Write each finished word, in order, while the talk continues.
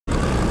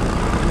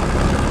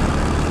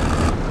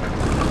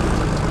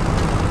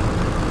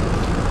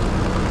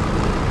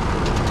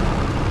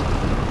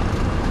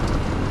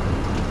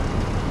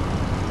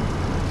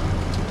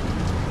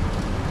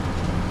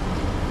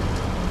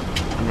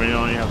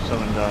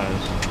7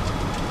 dies.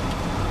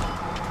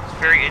 It's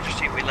very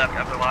interesting we left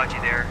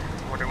Belaya there.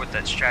 Wonder what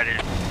that strat is.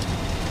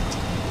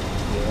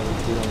 Yeah,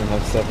 we only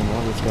have 7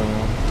 levels going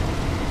on.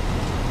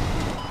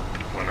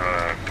 When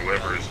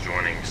whoever is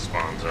joining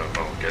spawns up,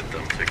 I'll get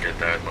them to get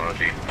that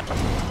logi.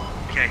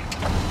 Okay.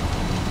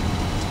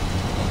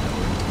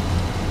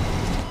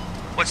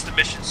 What's the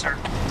mission, sir?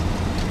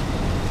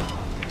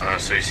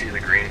 So you see the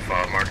green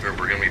fob marker?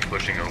 We're going to be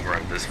pushing over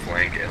on this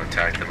flank and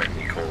attack them at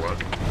Nicola.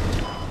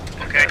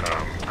 Okay.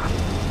 And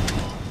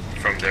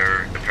from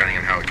there, depending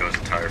on how it goes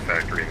to Tire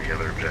Factory and the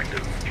other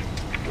objective,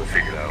 we'll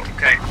figure it out.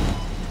 Okay.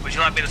 Would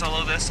you like me to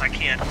solo this? I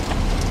can.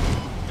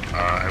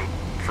 I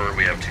prefer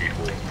we have 2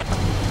 people.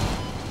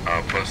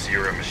 Plus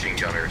you're a machine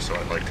gunner, so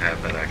I'd like to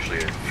have that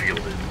actually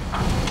fielded.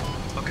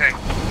 Okay.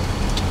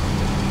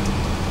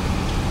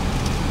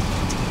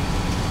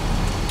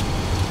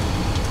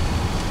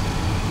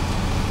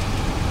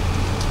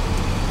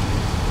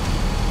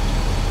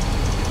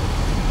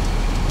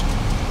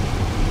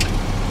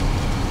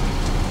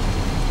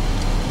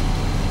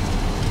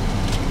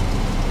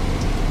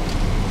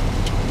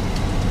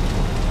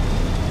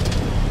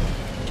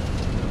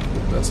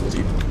 That's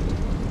deep.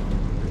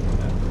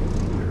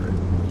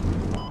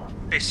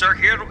 Hey, sir,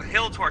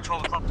 hill to our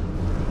 12 o'clock.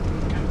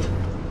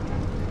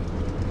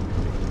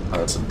 Oh,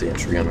 that's a damn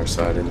tree on our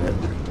side, isn't it?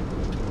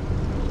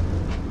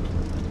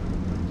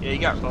 Yeah, you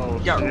got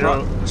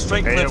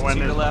straight cliffs to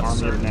your left,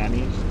 sir.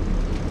 Nannies.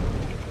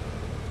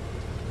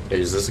 Hey,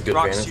 is this a good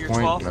Rocks vantage to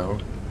point? your 12?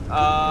 No?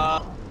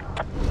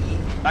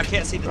 I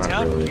can't see the Not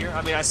town really. from here.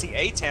 I mean, I see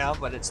a town,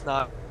 but it's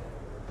not.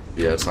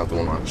 Yeah, it's not the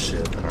one on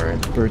shit.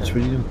 Alright. Birds, what are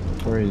you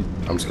doing?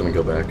 I'm just gonna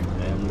go back.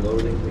 I'm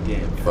loading the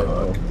game.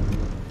 Fuck.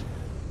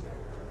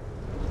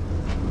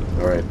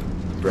 Alright.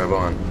 Grab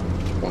on.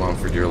 Hold on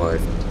for dear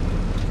life.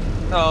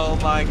 Oh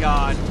my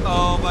god.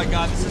 Oh my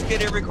god. This is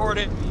getting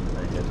recorded.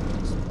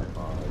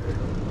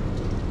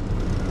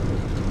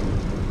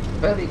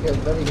 Very good,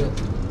 very good.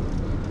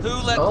 Who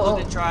let the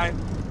lieutenant drive?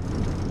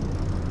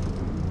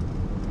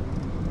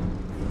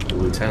 The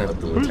lieutenant.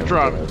 Who's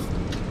driving?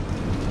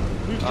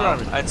 Who's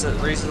driving? That's a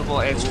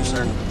reasonable answer,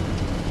 sir.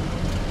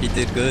 He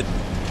did good.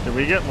 Did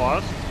we get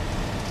lost?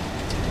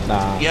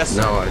 Nah. Yes,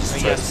 sir. No, I just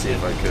tried to see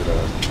if I could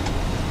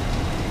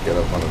get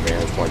up on a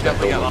vantage point. That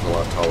Definitely hill got was a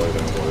lot taller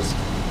than it was.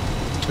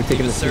 We're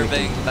taking a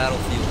Surveying the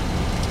battlefield.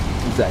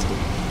 Exactly.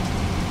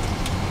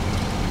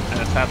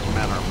 And it's half the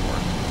man our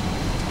force.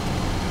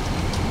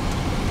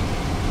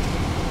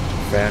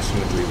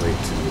 Fashionably late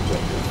to the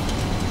objective.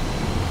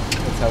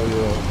 That's how we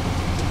roll.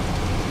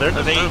 They're Are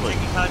just they early.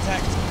 taking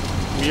contact?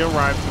 We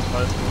arrived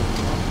precisely.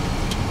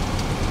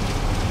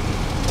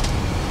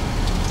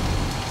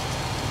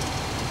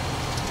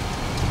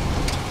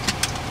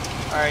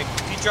 Alright,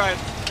 if you drive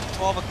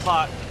 12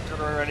 o'clock, you're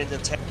gonna run into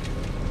 10.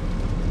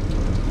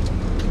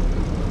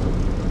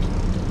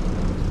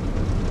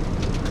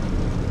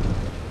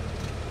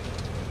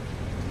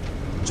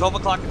 "12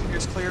 o'clock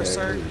appears clear,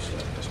 sir."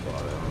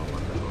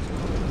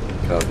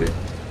 Copy.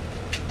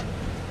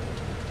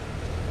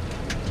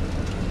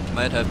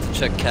 Might have to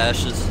check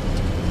caches.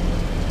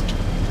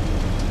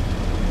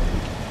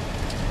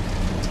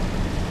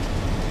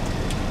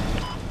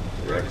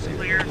 Road's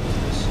clear.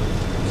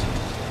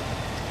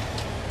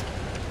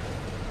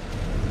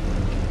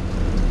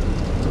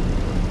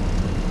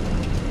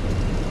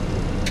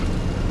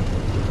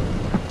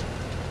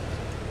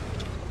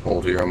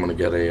 Hold here, I'm gonna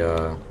get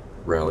a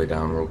rally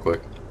down real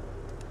quick.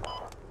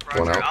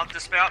 One Roger, out. I'll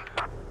dismount.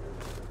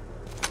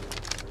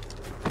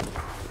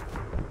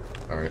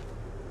 Alright.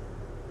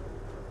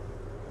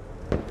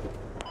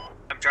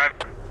 I'm driving.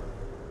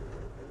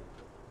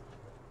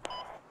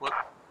 Whoop.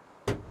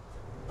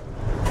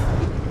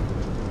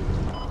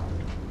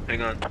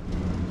 Hang on.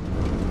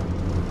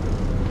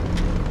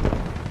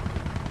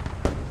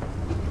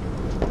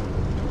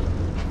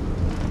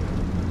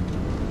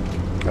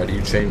 How do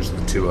you change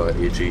the to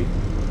AG?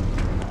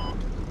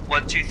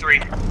 1, 2,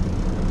 3.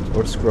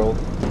 Or scroll.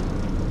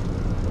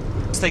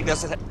 This thing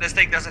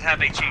doesn't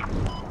have HE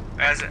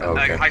as a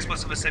Okay. high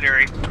explosive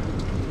vicinity.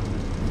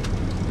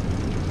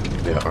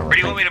 Yeah, Where do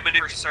you want me to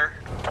maneuver, sir?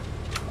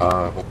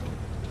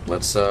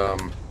 Let's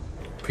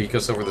peek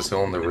us over this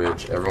hill on the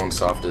ridge. Everyone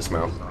soft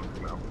dismount.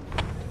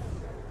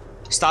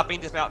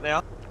 Stopping, dismount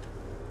now.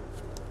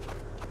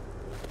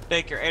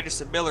 Baker,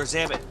 Anderson, Miller,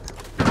 Zamet.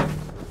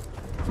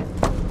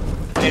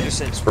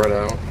 Anderson. Spread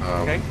out.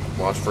 Okay.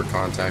 Watch for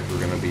contact. We're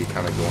gonna be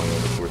kind of going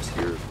over towards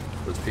here.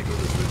 Let's peek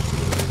over this ridge to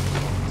the right.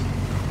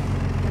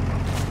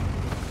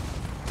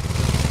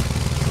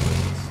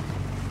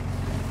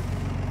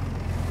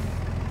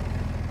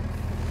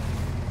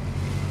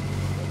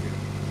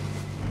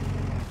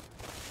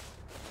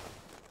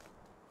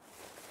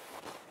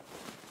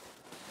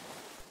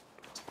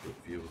 Good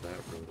view of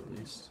that road at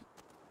least.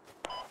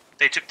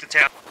 They took the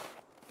town.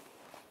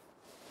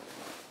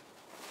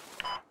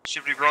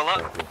 Should we roll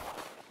up?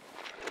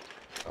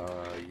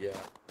 Yeah.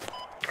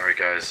 Alright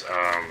guys,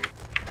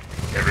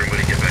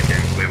 everybody get back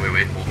in.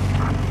 Wait. Hold.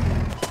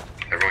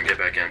 Everyone get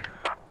back in.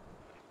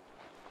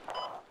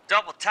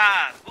 Double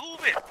time,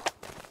 move it.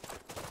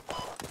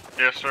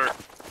 Yes, sir.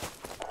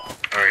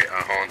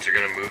 Hollins, you're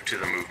gonna move to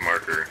the move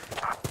marker.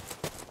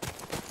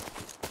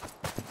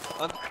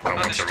 Once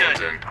Understood.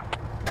 everyone's in.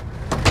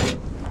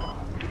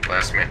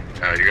 Last man,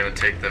 you're gonna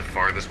take the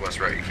farthest west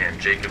route you can.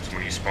 Jacobs,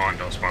 when you spawn,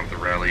 don't spawn with the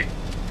rally.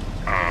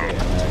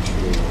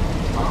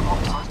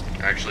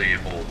 Actually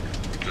hold.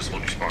 Just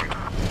hold your spawn.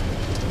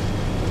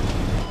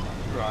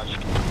 Roger.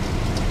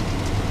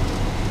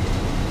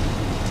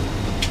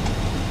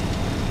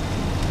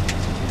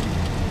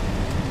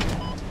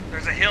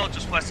 There's a hill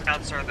just west of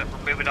town, sir, that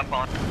we're moving up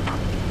on.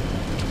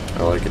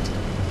 I like it.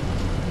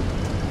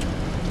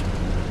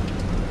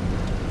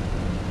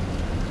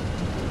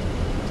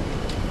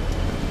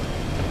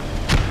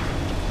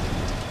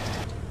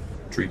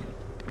 Tree.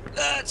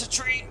 It's a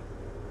tree.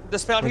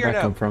 Dismount Where'd here that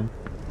now. come from?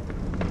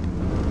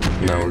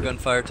 No.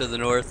 Gunfire to the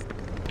north.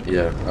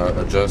 Yeah,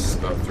 adjust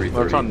 330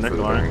 That's on for the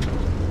Nikolai. bearing.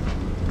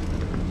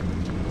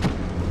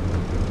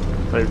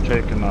 They've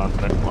taken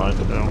Nikolai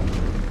too.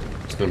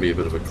 It's gonna be a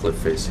bit of a cliff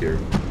face here.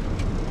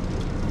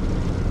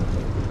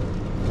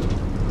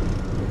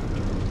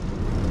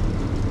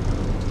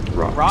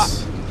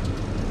 Rocks. Rock.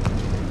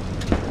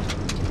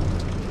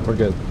 We're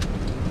good.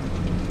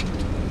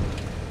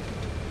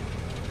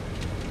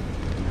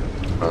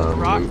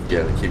 Rock.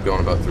 Yeah, keep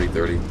going about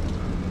 330.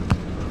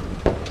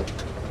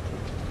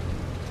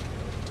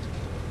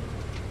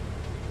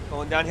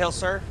 Going downhill,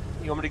 sir.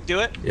 You want me to do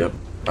it? Yep.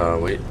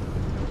 Wait.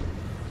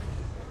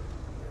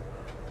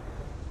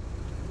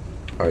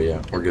 Oh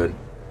yeah, we're good.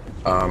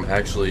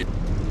 Actually,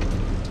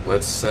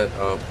 let's set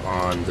up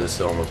on this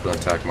hill. I'm gonna put an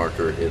attack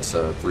marker. It's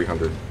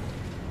 300.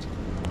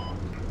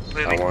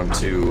 I want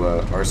to.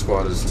 Our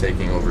squad is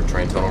taking over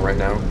train tunnel right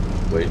now.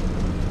 Wait.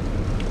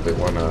 Wait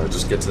one.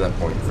 Just get to that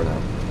point for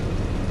now.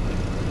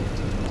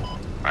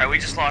 Alright, we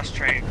just lost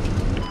train.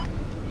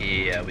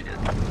 Yeah, we did.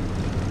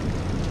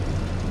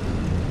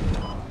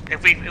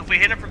 If we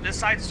hit him from this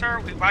side, sir,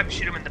 we might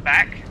shoot him in the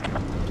back.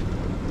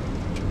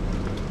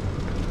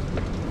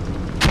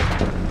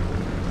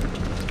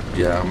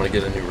 Yeah, I'm gonna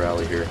get a new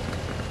rally here.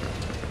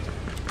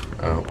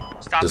 Oh,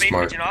 Stop just me,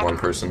 mark pigeon off. one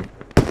person.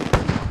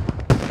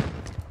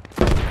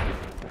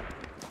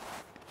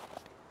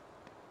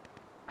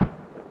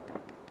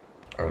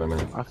 Alright, I'm in.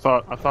 I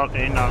thought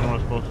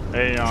A9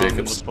 was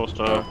Jacobs. was supposed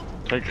to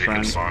take train.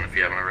 Jacobs on if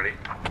you haven't already.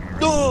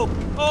 No!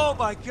 Oh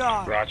my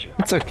god! Roger.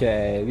 It's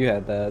okay. You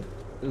had that.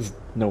 There's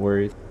no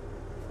worries.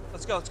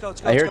 Let's go.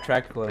 I hear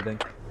track loading.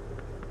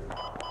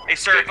 Hey,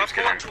 sir, if I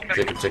pull up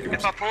Jacobs.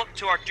 if I pull up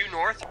to our due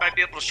north, you might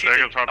be able to shoot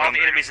Jacobs, hop all on.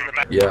 the enemies in the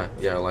back. Yeah,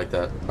 I like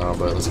that. But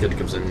let's get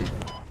Jacobs in.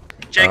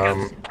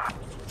 Jacobs.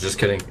 Just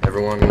kidding.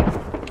 Everyone,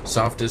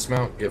 soft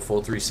dismount, get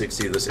full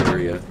 360 of this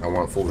area. I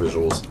want full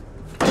visuals.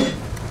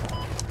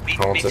 Me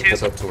Collins, set too.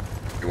 this up to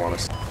where you want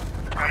us.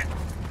 Alright.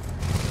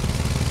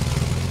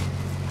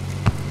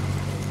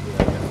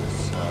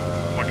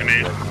 Fucking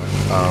eight.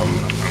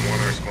 I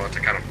want our squad to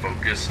kind of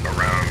focus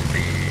around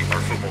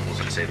our foot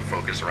mobiles, I say to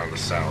focus around the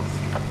south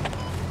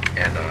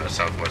and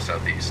southwest,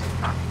 southeast.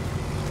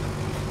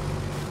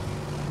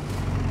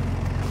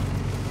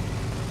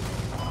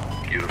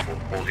 Beautiful.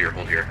 Hold here,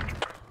 hold here.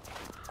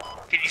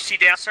 Can you see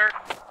down, sir?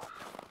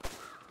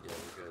 Yeah,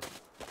 we're good.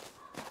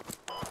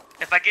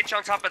 If I get you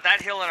on top of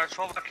that hill on our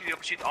 12, I can be able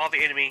to shoot all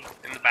the enemy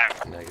in the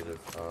back. Negative.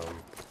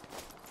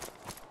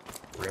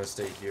 We're gonna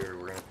stay here.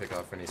 We're gonna pick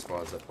off any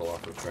squads that pull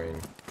off the train.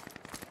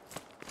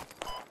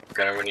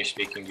 Gunner, when you're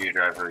speaking to your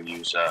driver,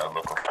 use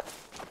local.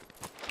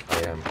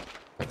 I am.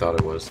 I thought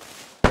it was.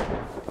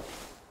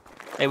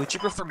 Hey, would you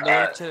prefer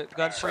Miller to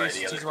gun for sorry, you the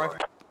since other he's a rifle?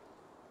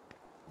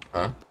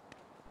 Huh?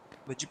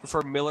 Would you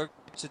prefer Miller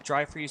to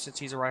drive for you since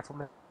he's a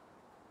rifleman?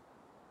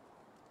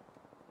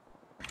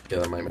 Yeah,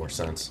 that might make more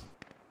sense.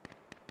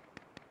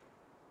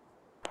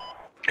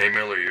 Hey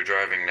Miller, you're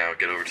driving now.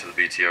 Get over to the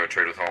BTR,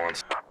 trade with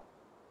Hollins.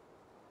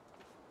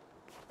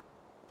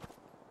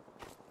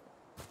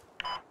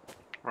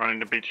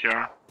 Running to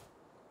BTR.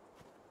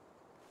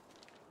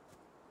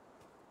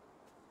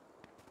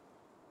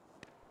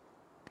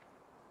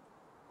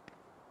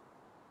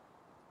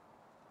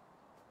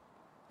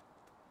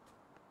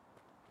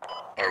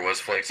 Our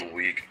west flank's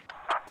weak.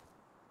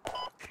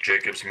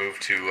 Jacobs move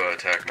to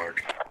attack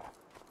mark.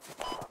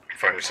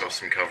 Find yourself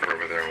some cover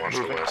over there and watch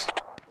the west.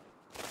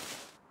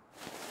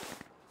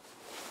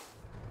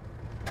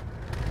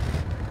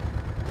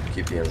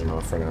 Keep the engine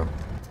off for now.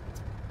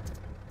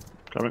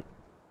 Coming.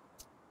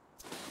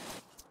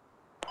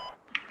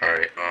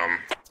 Alright,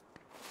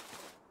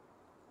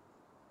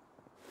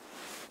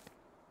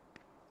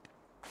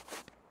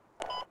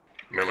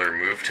 Miller,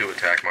 move to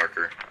attack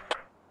marker.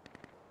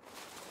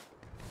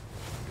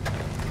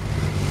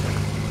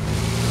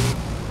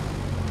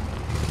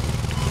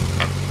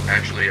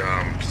 Actually,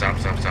 stop.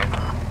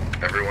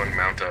 Everyone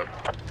mount up.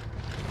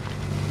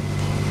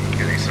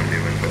 Getting some new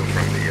info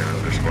from the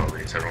other squad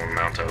leads. Everyone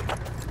mount up.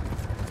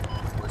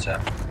 What's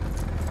that?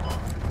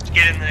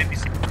 Get in the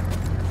NPC.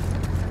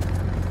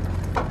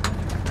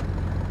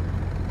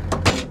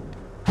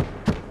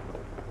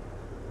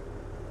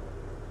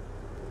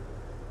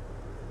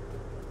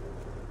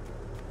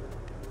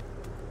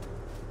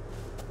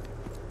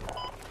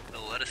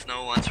 Let us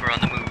know once we're on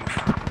the move.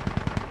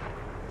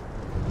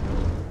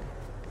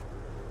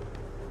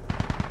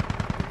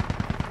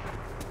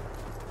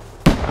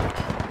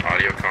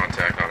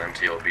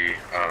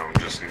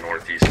 just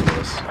northeast of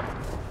us.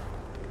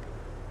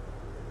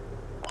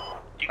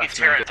 You can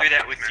tear it through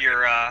that with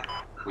your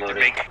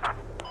bank.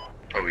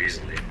 Oh,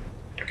 easily.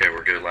 Okay,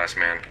 we're good. Last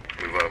man.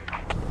 Move up.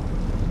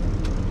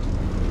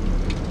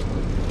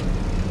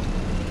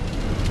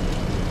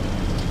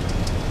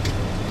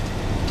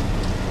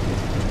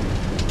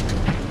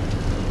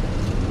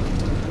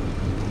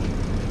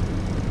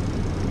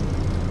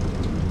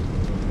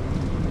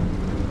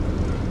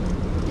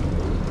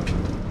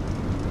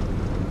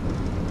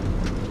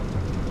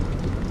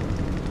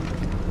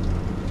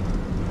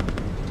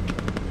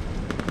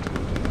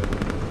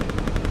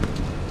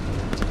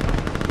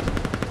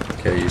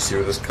 Okay, you see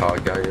where this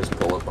cog guy is?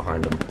 Pull up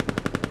behind him.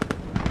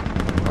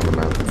 On the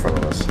map in front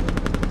of us.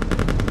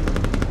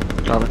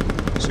 Copy.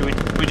 So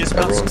we just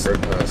Everyone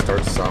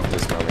start soft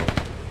dismounting.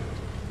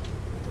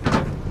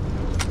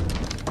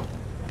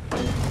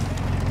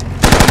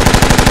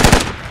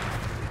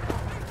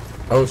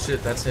 Oh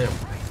shit, that's him.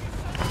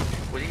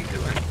 What are you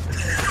doing?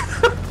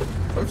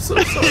 I'm so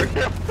sorry.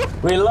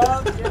 We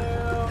love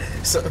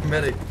you! So,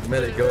 medic,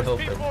 go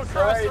help him.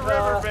 Sorry,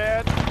 bro.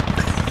 man.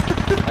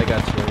 I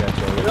got you.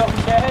 You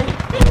okay?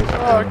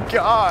 Oh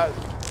god.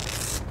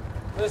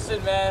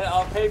 Listen, man,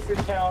 I'll pay for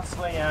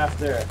counseling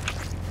after.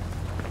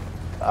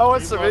 I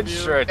want some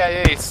insurance.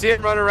 Yeah, you see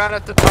him running around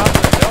at the top of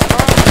the hill,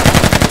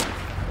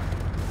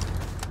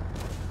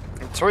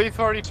 bro?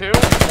 342,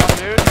 one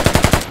dude.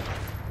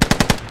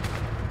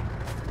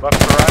 Left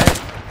to right.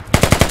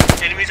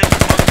 Enemies at the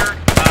bunker,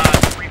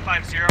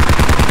 350.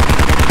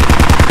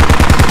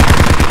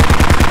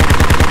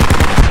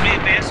 Let me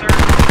advance, sir.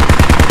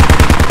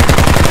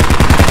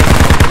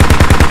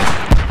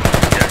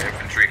 Yeah,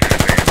 infantry can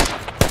advance.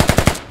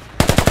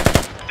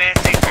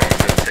 Advancing.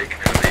 Take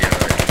the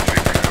infantry for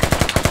now.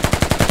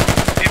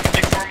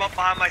 Infantry form up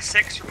behind my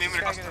 6. We're moving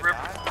across the river.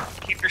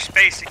 Keep your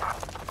spacing.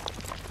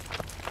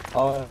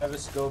 I'll have a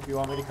scope. You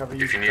want me to cover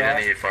you? If you need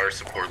any fire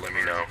support, let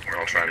me know, or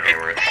I'll try and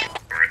hammer it.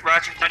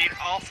 Roger, I need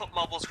all foot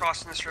mobiles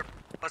crossing this river.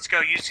 Let's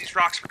go. Use these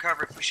rocks for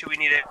cover if we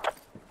need it.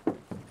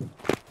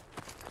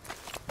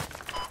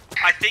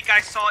 I think I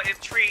saw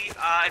infantry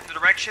in the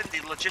direction the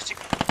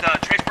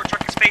transport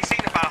truck is facing,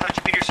 about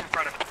 100 meters in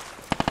front of it.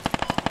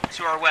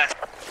 To our west.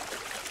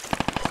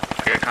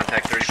 I got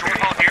contact 30. Short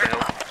hold here.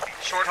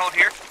 Short hold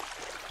here.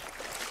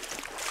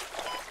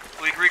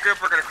 We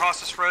regroup. We're going to cross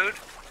this road.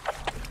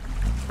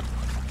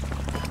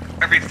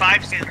 Every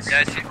 5 seconds,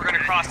 we're going to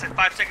cross at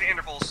 5-second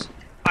intervals.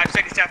 5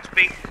 seconds after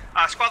being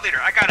squad leader.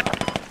 I got it.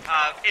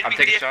 I'm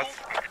taking shots.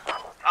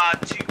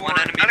 One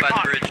enemy by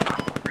the bridge.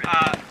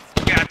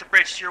 Yeah, at the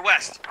bridge to your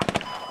west.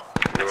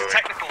 That's a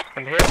technical.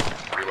 I'm here.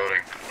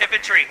 Reloading.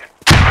 Infantry.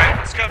 Alright,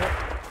 let's go.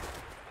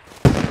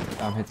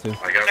 I'm hit too.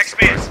 I got Next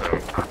supplies man. though.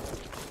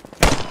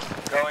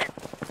 Going.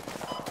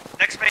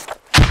 Next man.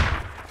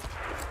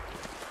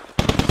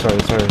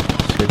 Sorry.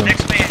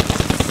 Next man.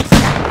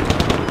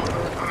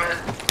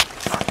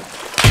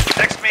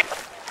 Next man.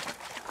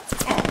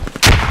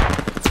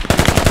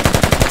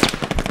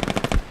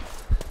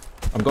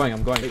 I'm going.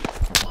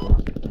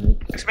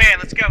 Next man,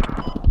 let's go.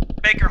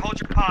 Baker, hold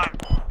your pod.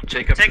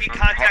 Jacob. Taking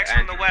contacts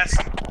from the west.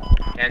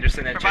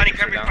 Anderson and Providing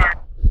Jacob cover are down.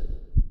 fire.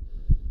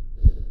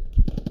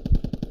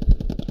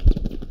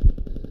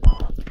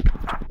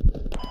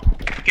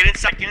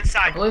 Get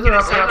inside. I believe they're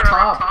up there up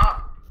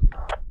top.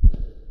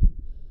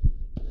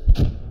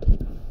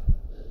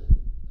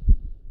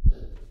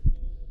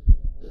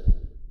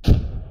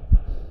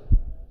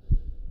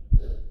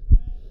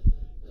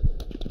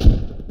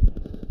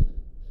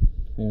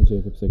 Hang on,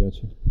 Jacobs, I got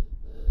you.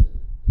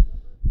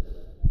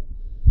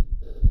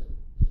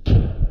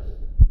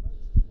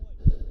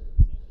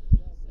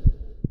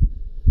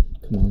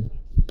 Come on.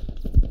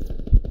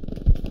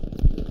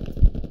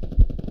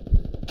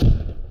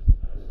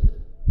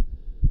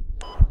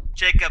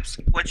 Jacobs,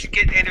 once you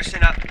get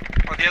Anderson up,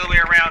 or the other way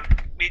around,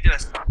 meet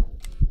us.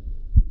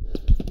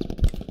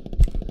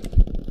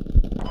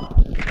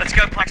 Let's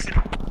go, Claxton.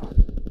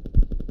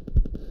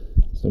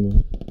 Still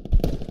moving.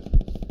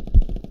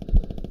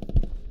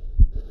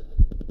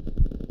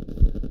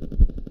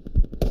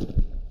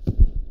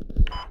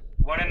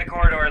 One in the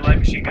corridor, light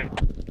machine gun.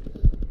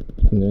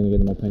 I'm gonna get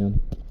them up, hang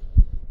on.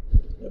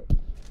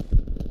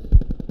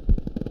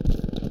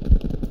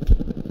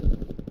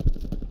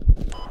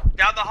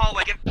 Down the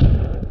hallway, get...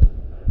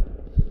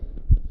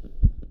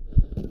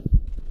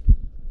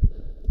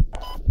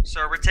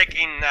 So we're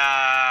taking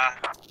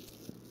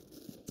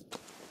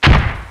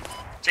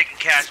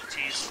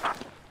casualties.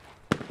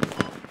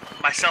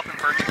 Myself and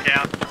Birch are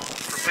down.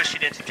 We're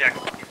pushing into Jack.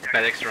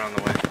 Medics are on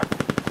the way.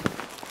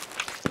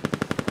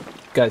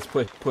 Guys,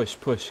 push,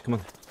 come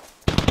on.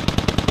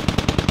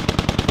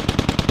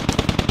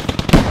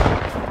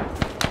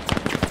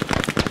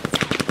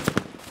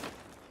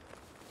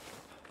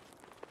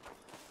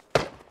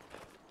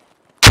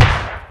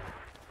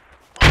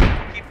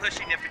 Keep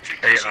pushing infantry.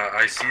 Hey,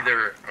 I see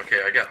their.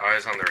 Okay, I got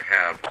eyes on their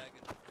hab.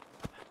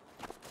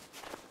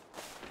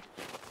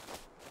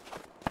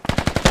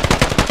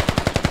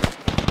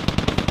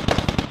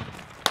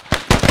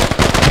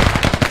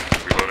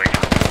 Reloading.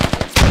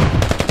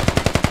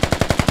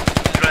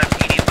 You don't have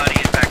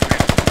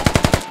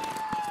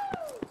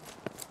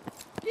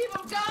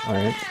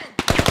Alright.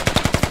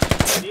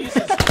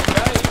 Jesus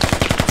Christ.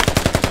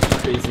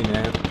 Crazy,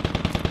 man.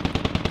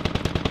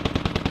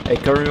 Hey,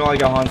 cover me while I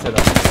got Han set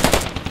up.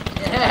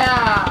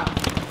 Yeah!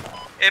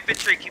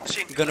 Infantry, keep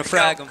machine. I'm gonna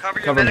frag him. Cover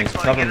your Cover me, medics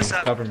while you cover get me, us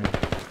up. cover me.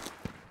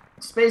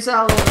 Space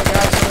out a little bit,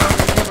 guys, so we're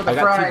gonna hit with the I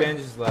got 2 frag.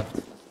 bandages left.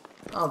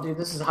 Oh, dude,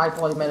 this is high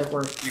quality medic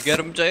work. You get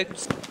him,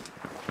 James?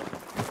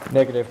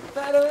 Negative.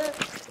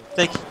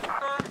 Thank you.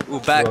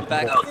 Ooh, back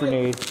up.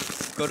 Grenade.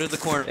 Go to the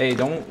corner. Hey,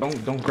 don't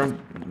grump,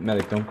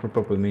 medic. Don't grump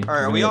up with me.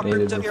 Alright, are we all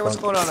grouped up here? What's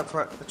going on at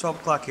 12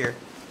 o'clock here?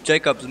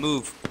 Jacobs,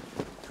 move.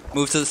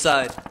 Move to the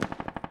side.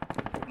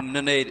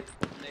 Grenade.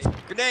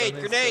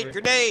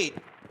 Grenade!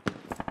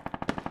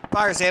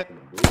 Fire, Sam.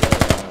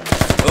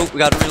 Oh, we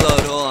gotta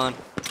reload. Hold on.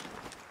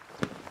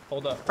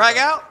 Hold up. Frag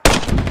out!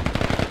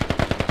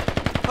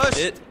 Push!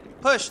 Hit.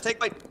 Push! Take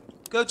my...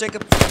 Go,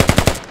 Jacob.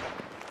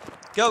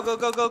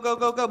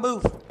 Go,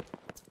 move!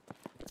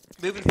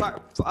 Moving fire,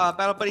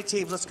 battle buddy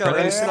teams, let's go.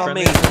 Anderson on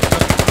me.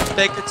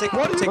 Baker, take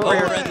rear.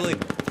 Friendly.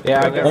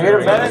 Yeah, I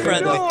got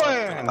Friendly.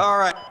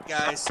 Alright,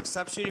 guys,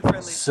 stop shooting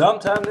friendly.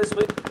 Sometime this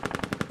week.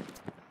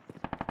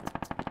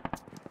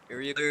 Here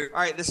you go.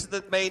 Alright, this is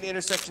the main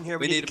intersection here.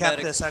 We We need need to a cap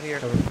medic. this out here.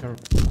 Cover.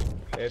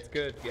 It's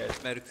good, guys.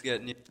 Medic's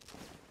getting you.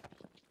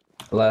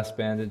 Last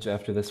bandage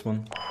after this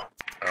one.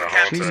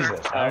 Jesus.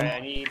 Alright, I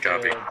need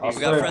Copy. We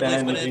got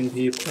friendlies within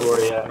people for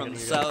you. from the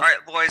south.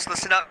 Alright, boys,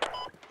 listen up.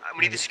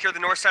 We need to secure the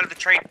north side of the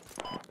train.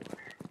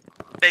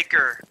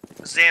 Baker,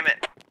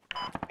 Zamet,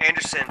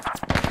 Anderson.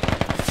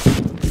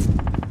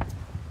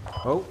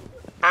 Oh,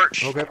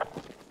 Birch. okay.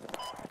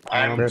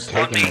 I'm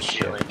taking this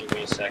shit. Give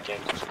me a second.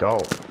 Let's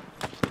go.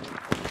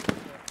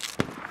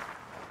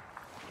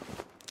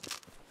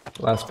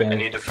 Last I bandage.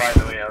 need to find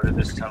a way out of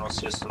this tunnel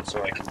system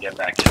so I can get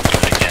back into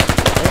it again.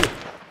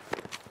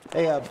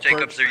 Hey,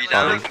 Jacobs, are you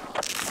down?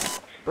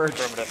 Birch.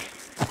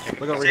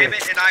 Look over here.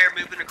 Zamet and I are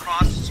moving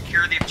across to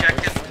secure the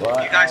objective.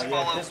 You guys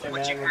follow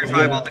once you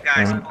revive all the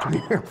guys.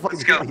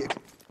 Let's go.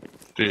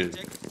 Dude.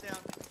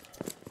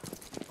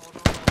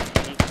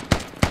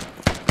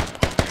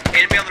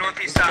 Enemy on the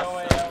northeast side.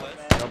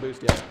 No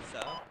boost yet.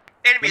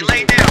 Enemy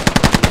laying down.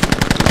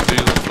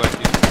 Dude looks like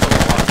he's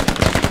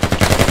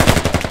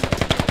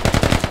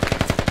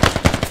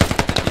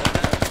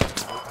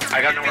I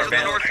got no Enemies more on the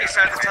bandits. northeast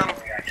side of the tunnel.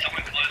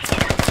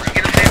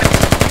 Get him, Zamet.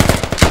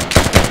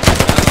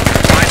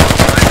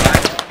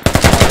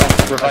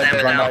 Revive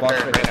Them run down. that box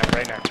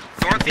right now.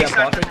 Northeast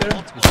side of the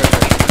tunnel.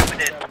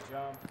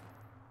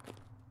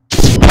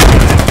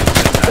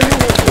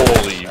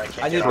 holy.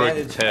 I need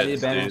bandage. I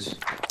need bandage.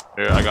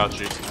 Here, I got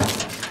you.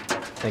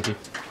 Thank you.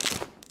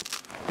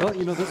 Well,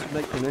 you know, this would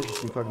make for an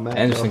interesting fucking match.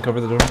 Anderson,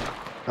 cover the door.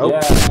 Oh.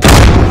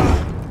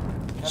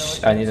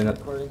 I need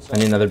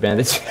another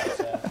bandage.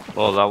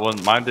 Well, that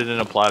one, mine didn't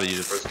apply to you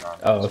the first time.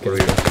 Oh, okay.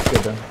 That's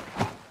good then.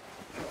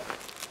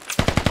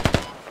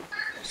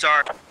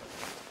 Sorry.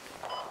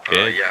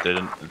 It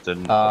didn't. It's still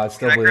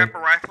Can I bleeding. grab a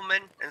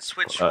rifleman and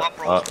switch swap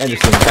roles?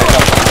 Anderson, back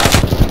up.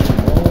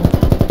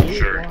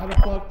 Sure.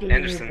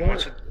 Anderson,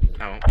 what's it?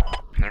 Oh,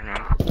 never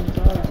mind.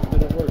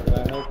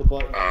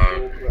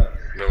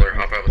 Miller,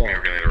 hop out with me.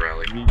 We're gonna need a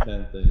rally.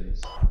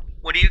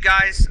 When you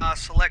guys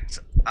select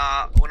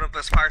one of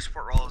those fire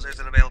support roles, there's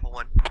an available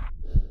one.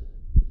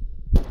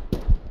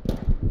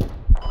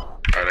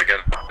 Alright, I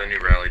got a new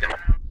rally down.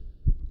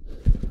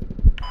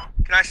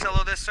 Can I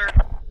solo this, sir?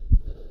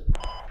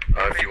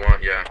 If you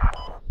want, yeah.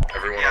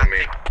 Everyone on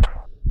me.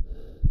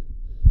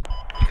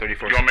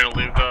 34. You want me to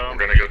leave? I'm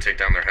gonna go take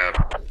down their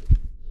hab.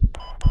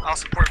 I'll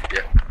support.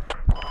 Yeah.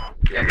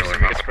 Yeah, Anderson, Miller, we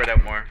gotta hop. spread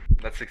out more.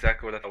 That's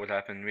exactly what I thought would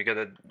happen. We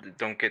gotta,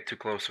 don't get too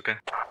close, okay?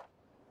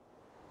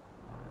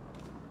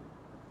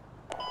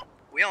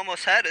 We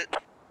almost had it.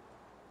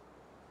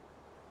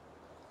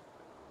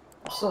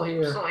 I'm still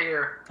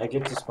here. I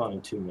get to spawn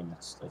in 2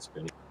 minutes. That's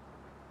great.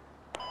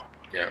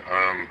 Yeah,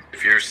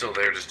 if you're still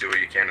there, just do what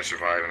you can to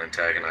survive and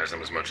antagonize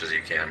them as much as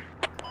you can.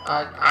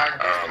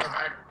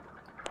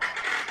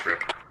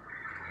 Rip.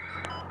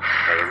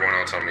 Alright, everyone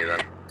else on me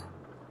then.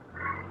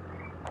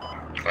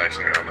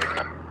 Flashing around like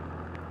that.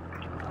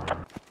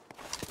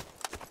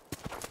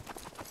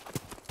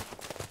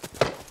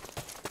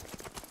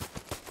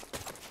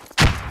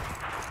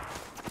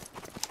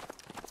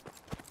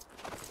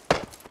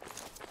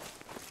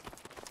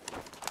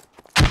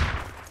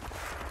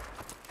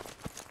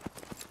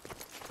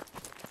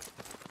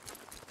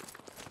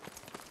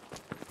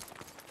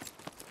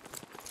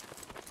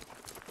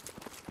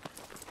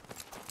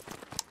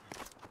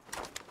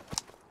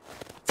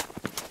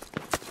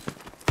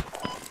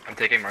 I'm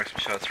taking marksman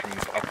shots from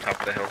up top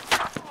of the hill.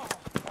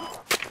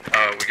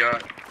 We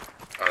got...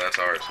 Oh, that's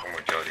ours. Oh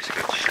my god, he's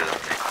good shit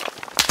at me.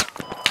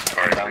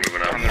 Alright, we're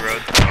moving up. On the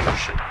road. Oh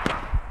shit.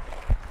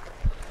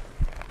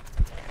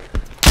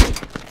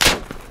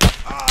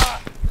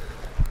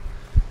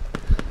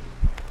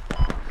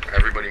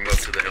 Everybody move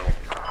to the hill.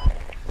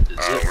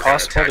 Is it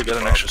possible to get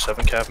an extra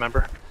 7th Cav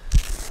member?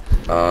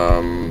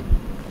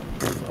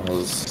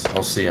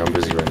 I'll see. I'm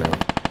busy right now.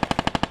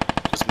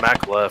 Because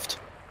Mac left.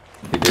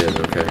 He did,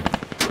 okay.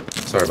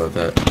 Sorry about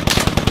that.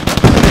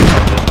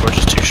 We're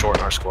just too short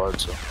in our squad,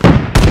 so.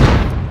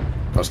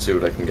 I'll see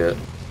what I can get.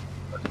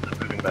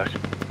 Moving back.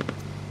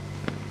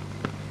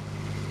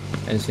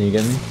 Anything you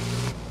get me?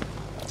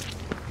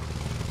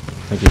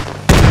 Thank you.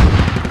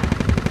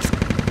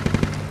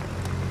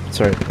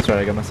 Sorry,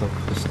 I got myself.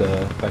 Just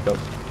back up.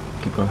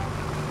 Keep going.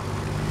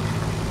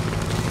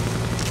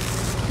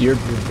 You're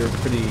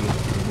pretty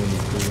windy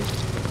too.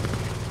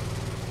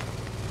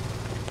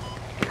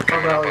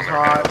 Our rally's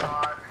hot.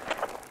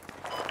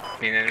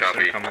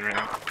 Copy. Coming right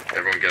now.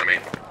 Everyone get me.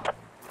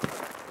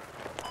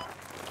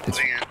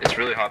 It's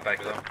really hot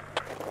back though.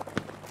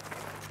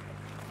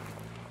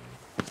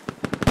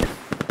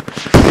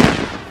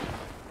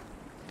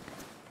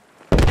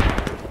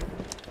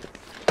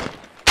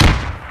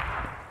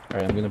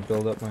 Alright, I'm gonna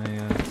build up my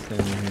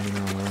thing here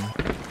now.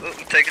 Oh,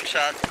 I'm taking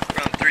shots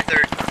from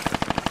 330.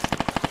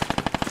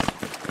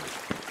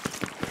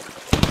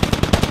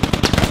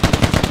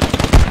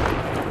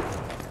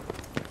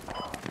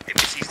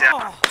 APC's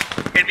down.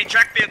 Enemy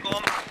track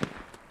vehicle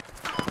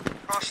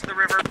across the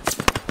river.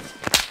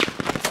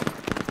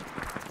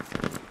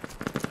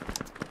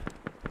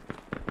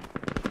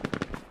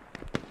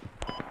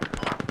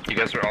 You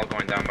guys are all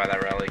going down by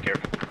that rally,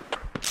 careful.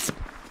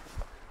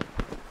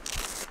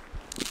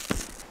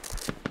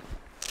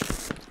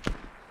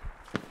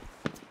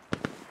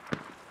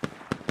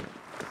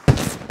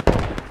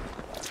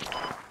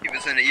 He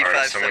was in an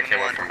Alright, someone came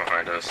up E571. from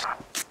behind us.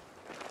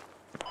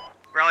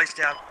 Rally's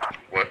down.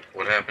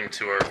 What happened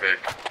to our Vic?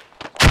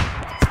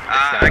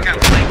 I got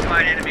flanked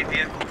by an enemy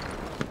vehicle.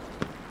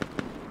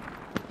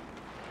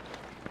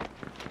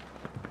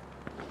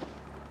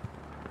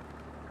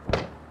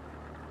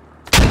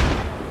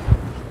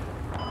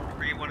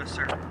 Where you want to,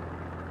 sir?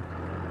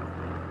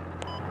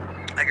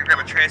 I can grab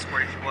a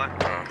transport if you want.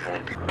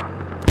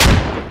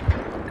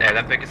 Yeah,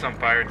 that Vic is on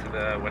fire to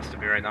the west of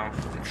me right now.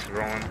 It's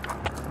rolling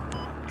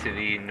to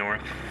the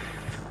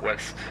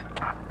northwest.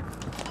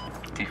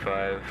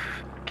 D5.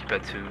 Keep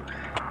that 2.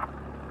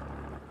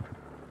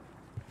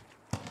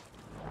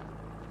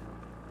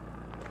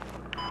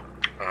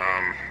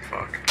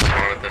 Fuck.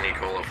 One at the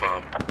Nicola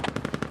fob.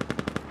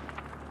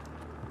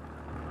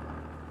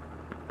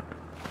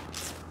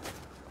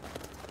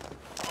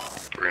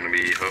 We're gonna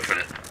be hoofing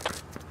it.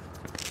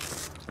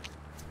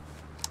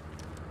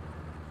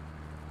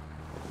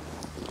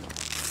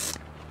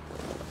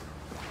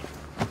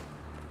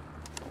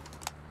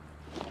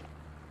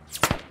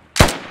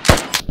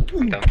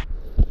 Down.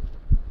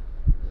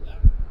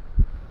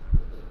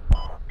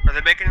 Are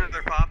they making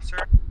another pop, sir?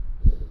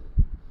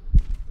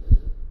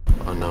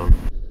 Unknown.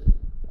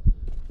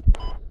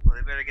 Well,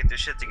 they better get their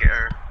shit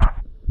together.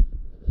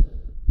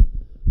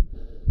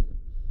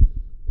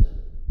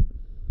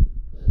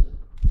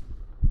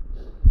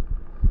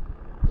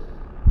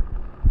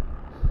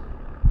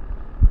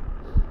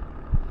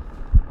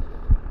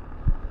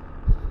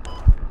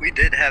 We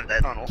did have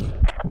that tunnel.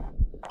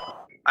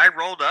 I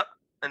rolled up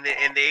in the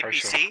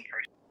APC,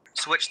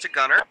 switched to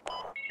gunner,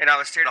 and I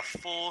was staring at a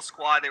full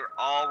squad. They were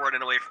all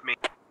running away from me.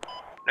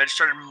 And I just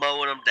started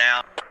mowing them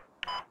down.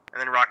 And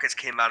then rockets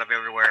came out of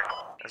everywhere.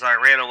 As I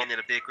ran away,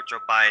 the vehicle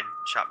drove by and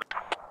shot me.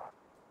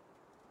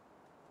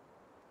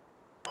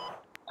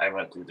 I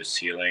went through the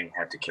ceiling,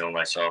 had to kill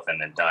myself, and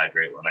then died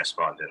right when I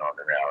spawned in on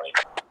the rally.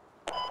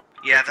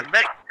 Yeah, the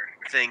medic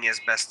thing is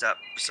messed up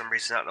for some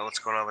reason. I don't know what's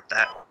going on with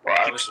that. Well,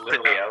 I was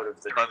literally out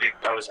of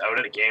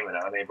the game and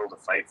unable to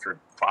fight for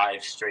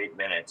 5 straight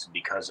minutes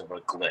because of a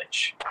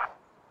glitch.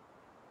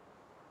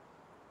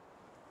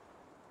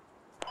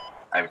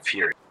 I'm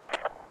furious.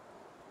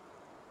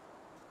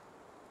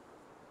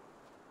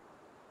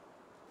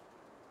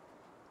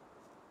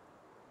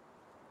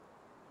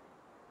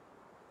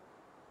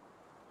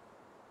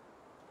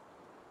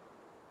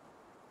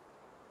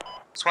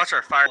 Let's watch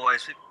our fire,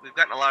 boys. We've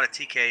gotten a lot of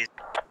TKs.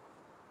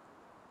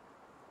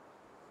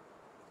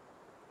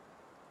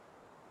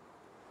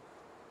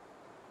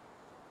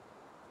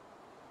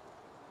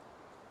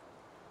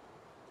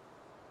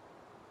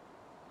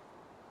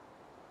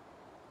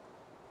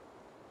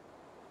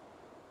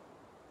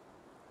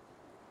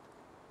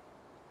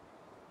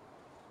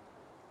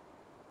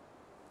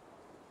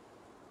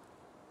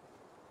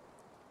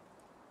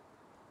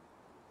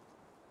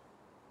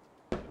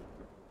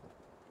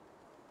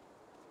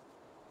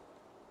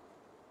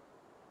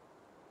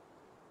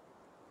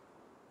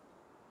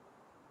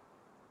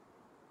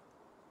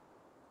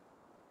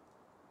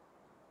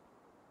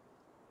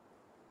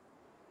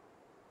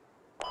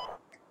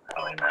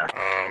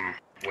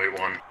 Wait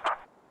one.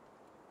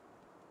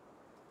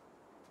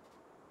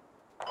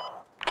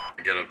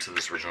 Get up to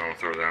this ridge and I'll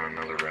throw down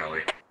another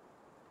rally.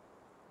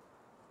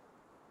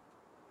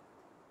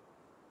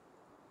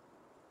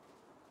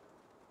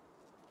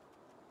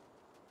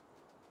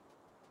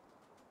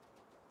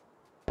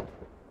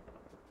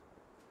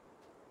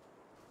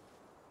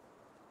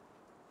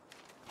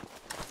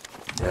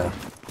 Yeah.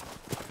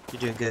 You're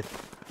doing good.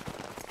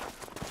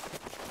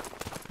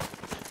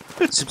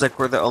 It seems like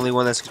we're the only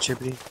one that's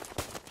contributing.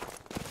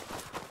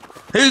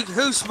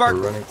 Who's smart?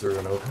 We're running through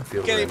an open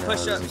field Give me right now. It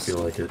doesn't push-ups. feel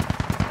like it.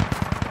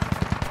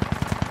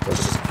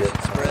 Let's just get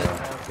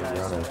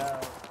running.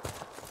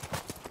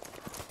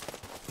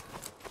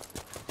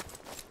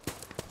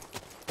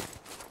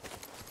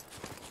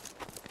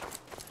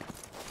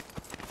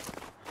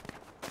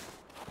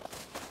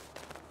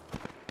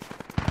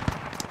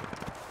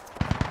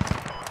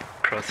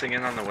 Crossing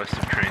in on the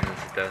western train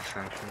is a death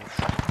sentence.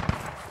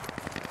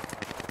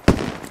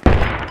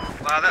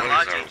 Wow, that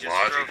logic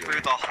just drove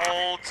through the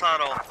whole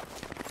tunnel.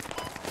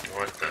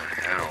 What the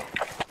hell?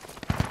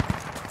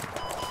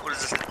 What is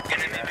this, an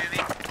enemy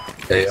movie?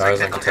 Hey,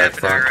 eyes on contact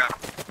front.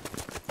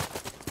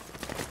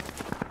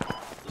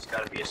 There's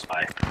gotta be a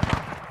spy.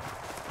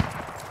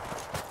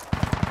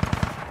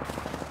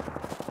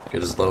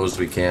 Get as low as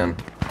we can.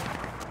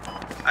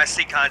 I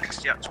see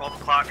context, yeah,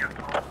 12 o'clock.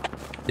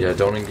 Yeah,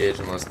 don't engage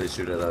unless they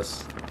shoot at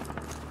us.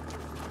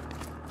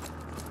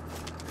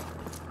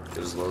 Get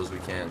as low as we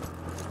can.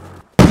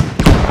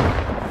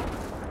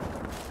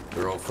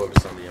 They're all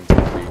focused on the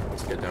MPP.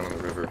 Let's get down on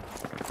the river.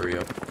 Hurry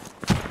up.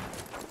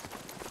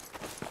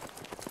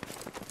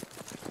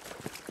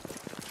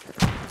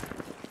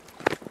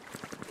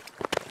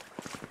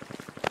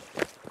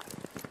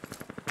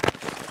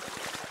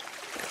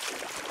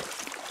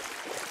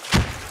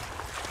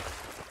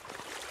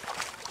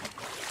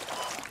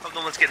 Hope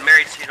no one's getting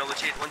married soon, don't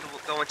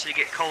want you to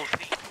get cold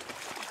feet.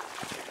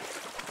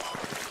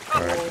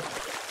 Alright.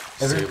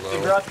 Stay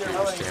low. Get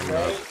your stamina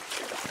up.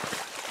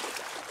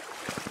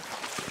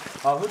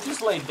 Oh, who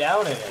just laid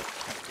down in it?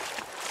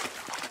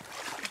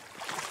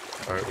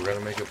 Alright, we're gonna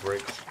make a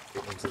break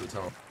into the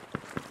tunnel.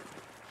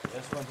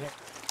 This one's here.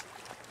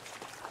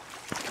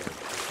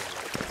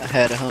 I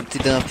had a Humpty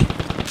Dumpty.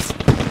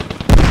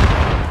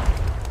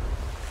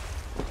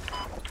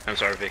 I'm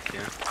sorry, Vic, yeah.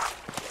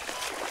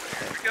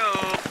 Here we go.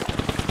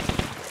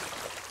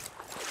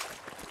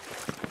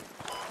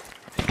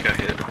 Got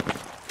hit.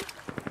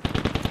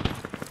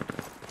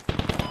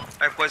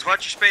 Alright, boys,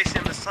 watch your space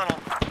in this tunnel.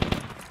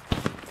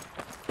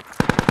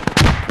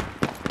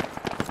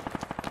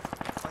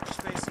 Watch your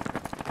space.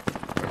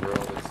 Remember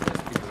all those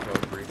SPs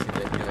about breaching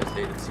that you guys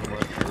hated so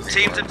much?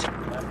 Teams of two.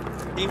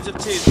 Teams of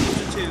two.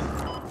 Teams of two.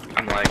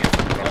 I'm lagging.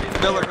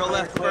 Miller, go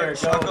left Clear,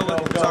 first. go, I'll go,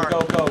 with go, Tsar.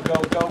 go, go,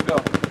 go, go, go.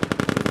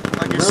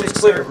 On your Room's 6,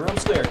 clear, sir.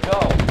 room's clear, go.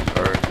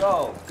 Alright.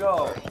 Go,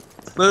 go.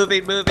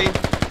 Moving. Go.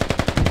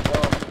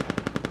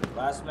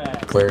 Last man.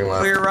 Clearing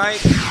left. Clear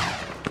right.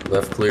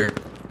 Left clear.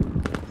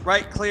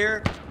 Right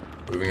clear.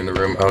 Moving in the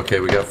room. Okay,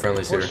 we got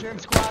friendlies here.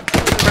 Friendlies.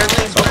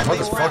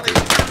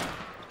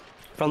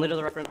 Friendly to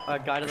the reference,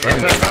 guy to the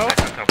Friendly. reference.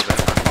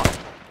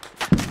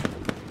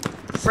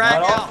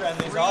 Frag Not all out.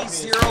 friendlies,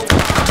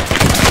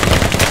 3-0.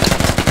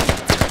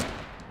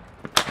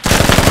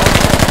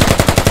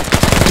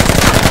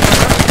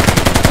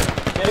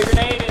 Get a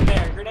grenade in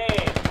there,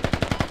 grenade.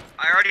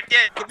 I already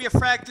did. Give me a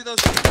frag through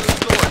those doors.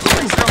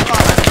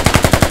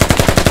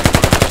 305.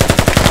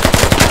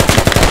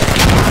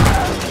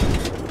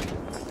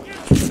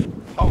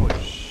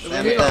 Do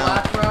we need a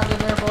last round in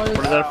there, boys? Where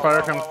did that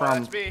fire come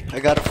from? I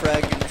got a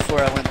frag in before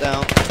I went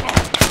down.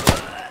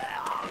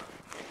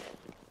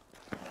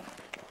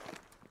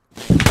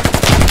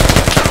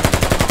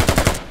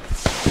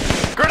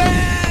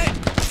 Grenade!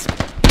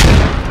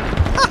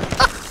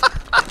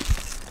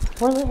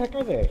 Where the heck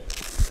are they?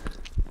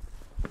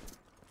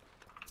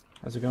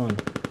 How's it going?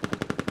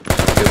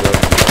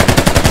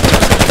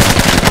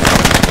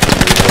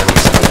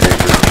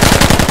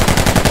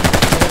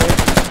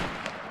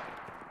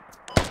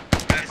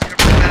 Guys,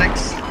 cover the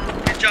medics.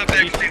 Good job,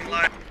 medics. Stay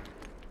alive.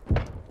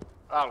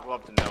 I'd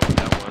love to know what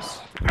that was.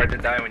 Hard to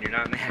die when you're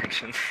not in the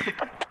action.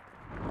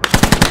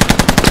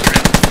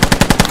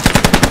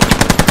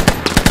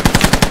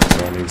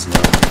 Someone needs to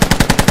know.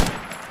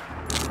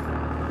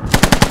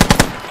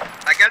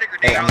 I got a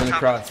grenade I'm on gonna top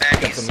cross. of the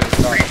baddies. I'm gonna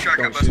cross. Pretty sure I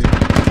got Don't busted.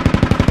 shoot.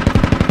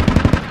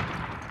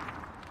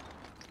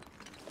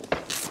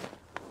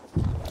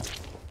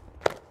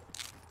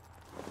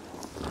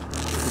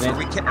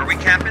 Are we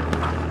camping?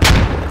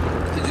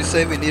 Did you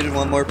say we needed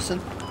one more person?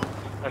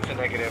 That's a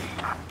negative.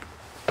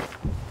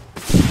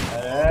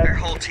 Your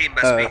whole team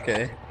must Oh, be.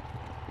 okay.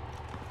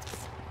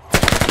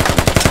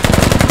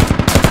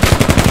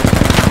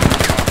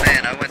 Oh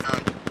man, I went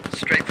on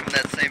straight from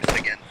that same thing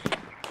again.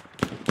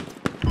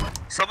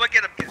 Someone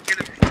get a grenade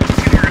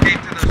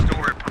through those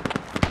doors.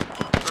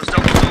 Those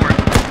double doors.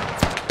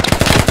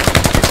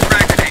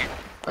 Frag grenade.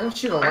 I can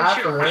shoot a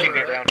last one, right?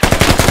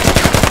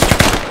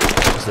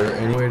 Is there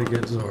any way to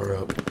get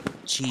Zara up?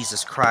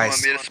 Jesus You want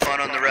Christ. me to spawn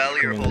on the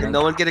rally or hold Did on?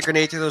 no one get a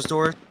grenade through those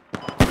doors?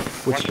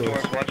 Which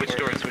doors? Which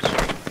doors? Which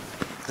doors?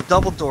 The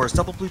double doors,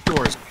 double blue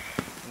doors.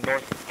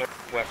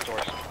 Northwest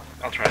doors.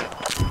 I'll try it.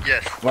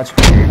 Yes. Watch.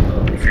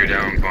 If you're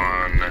down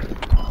on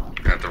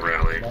at the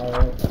rally,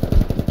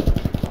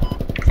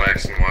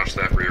 Claxton, watch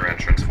that rear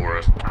entrance for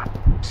us.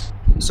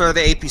 Sir,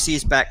 the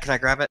APC's back. Can I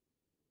grab it?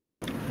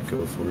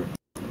 Go for it.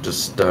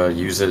 Just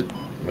use it.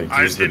 Like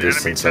use the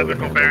distance of it,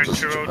 and then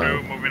just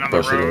moving on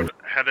push the it in. road,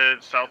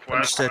 headed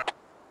southwest. Understood.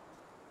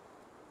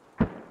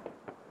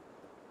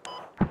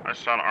 I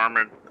saw an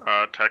armored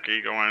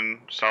techie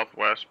going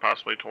southwest,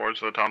 possibly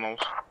towards the tunnels.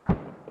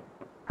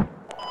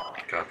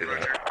 Copy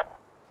that.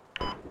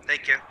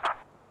 Thank you.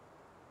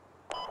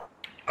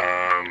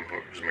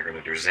 What was I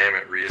gonna do?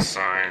 Zamet,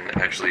 reassign.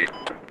 Actually,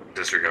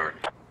 disregard.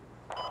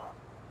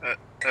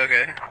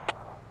 Okay.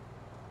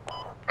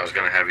 I was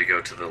gonna have you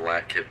go to the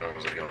lat kit, but I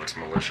was like, oh, it's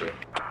militia.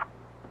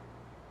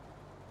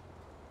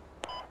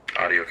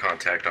 Audio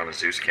contact on a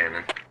Zeus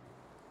cannon.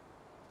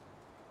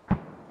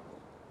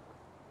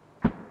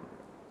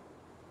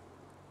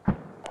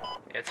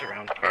 It's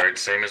around. Alright,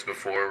 same as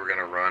before, we're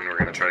gonna run, we're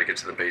gonna try to get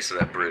to the base of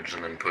that bridge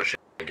and then push it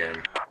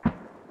again.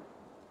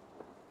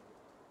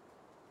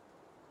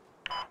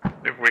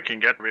 If we can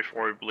get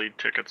before we bleed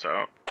tickets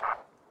out.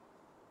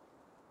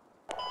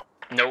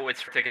 No, it's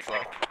for tickets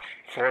left.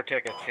 4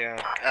 tickets, yeah.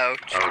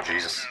 Ouch. Oh,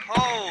 Jesus.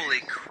 Holy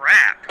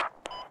crap!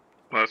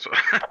 That's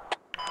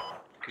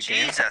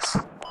Jesus.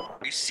 Are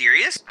you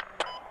serious?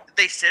 Did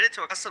they set it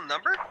to a custom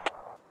number?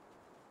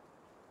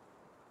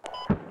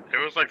 It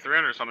was like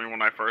 300 something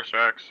when I first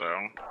checked,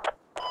 so.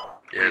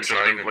 Yeah, it's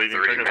not even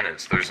 30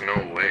 minutes, there's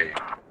no way.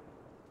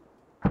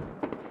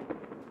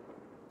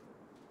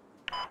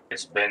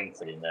 It's been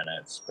 3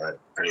 minutes, but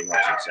pretty much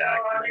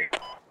exactly.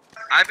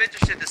 I'm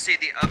interested to see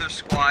the other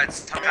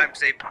squads. Sometimes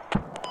they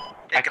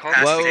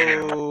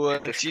incapacitated. Whoa,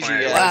 This GG,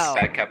 plan wow.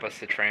 back up us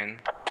to train.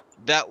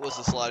 That was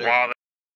a slaughter. Wow,